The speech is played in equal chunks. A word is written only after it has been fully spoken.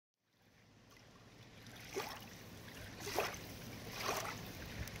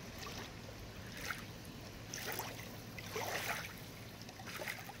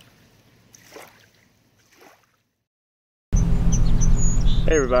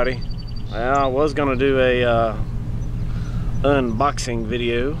Hey everybody, I was gonna do a unboxing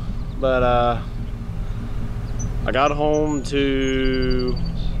video, but I got home to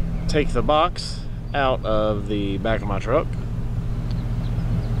take the box out of the back of my truck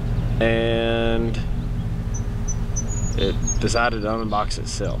and it decided to unbox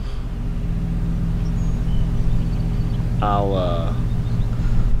itself.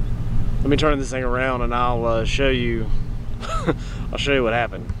 Let me turn this thing around and I'll show you I'll show you what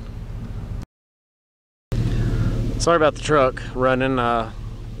happened. Sorry about the truck running. I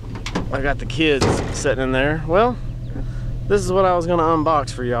got the kids sitting in there. Well, this is what I was gonna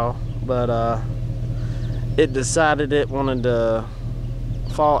unbox for y'all, but it decided it wanted to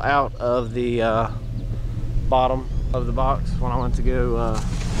fall out of the bottom of the box when I went to go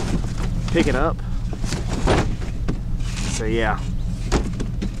pick it up. So yeah,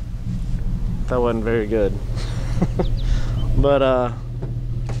 that wasn't very good. But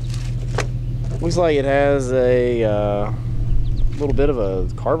looks like it has a little bit of a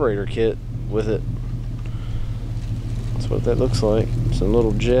carburetor kit with it. That's what that looks like. Some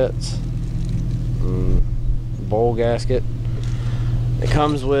little jets, bowl gasket. It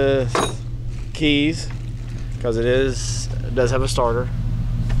comes with keys because it does have a starter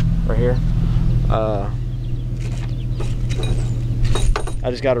right here. I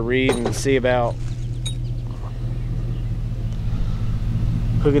just got to read and see about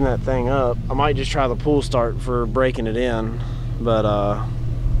hooking that thing up. I might just try the pull start for breaking it in, but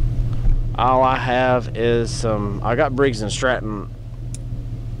all I have is I got Briggs & Stratton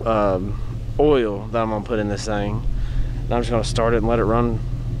oil that I'm gonna put in this thing, and I'm just gonna start it and let it run.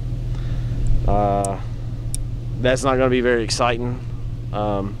 That's not gonna be very exciting.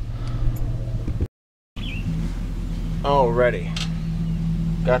 Already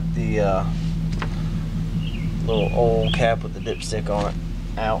got the little old cap with the dipstick on it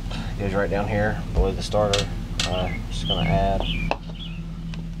out. It goes right down here below the starter. Just gonna add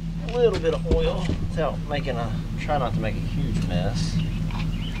a little bit of oil without try not to make a huge mess.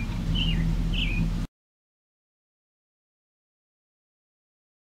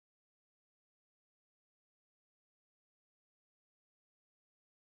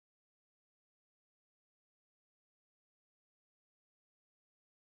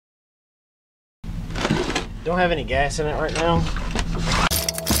 Don't have any gas in it right now.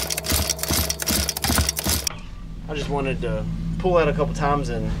 I just wanted to pull out a couple times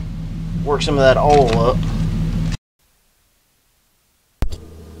and work some of that oil up.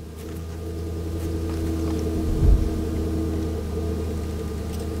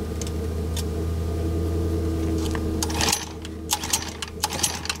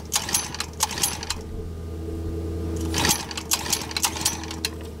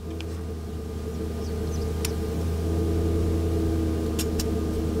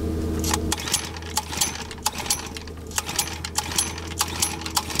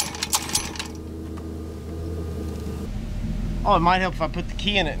 Oh, it might help if I put the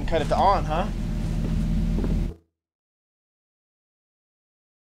key in it and cut it to on, huh?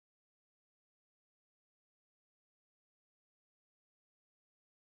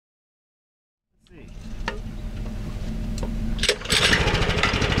 Let's see.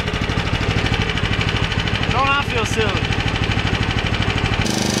 Don't I feel silly?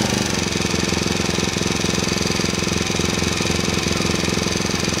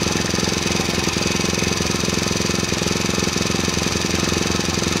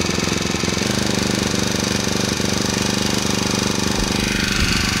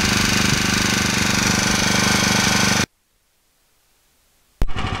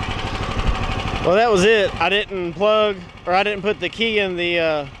 Well, that was it. I didn't put the key in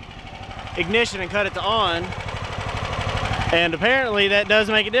the ignition and cut it to on. And apparently that does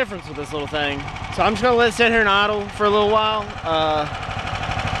make a difference with this little thing. So I'm just gonna let it sit here and idle for a little while.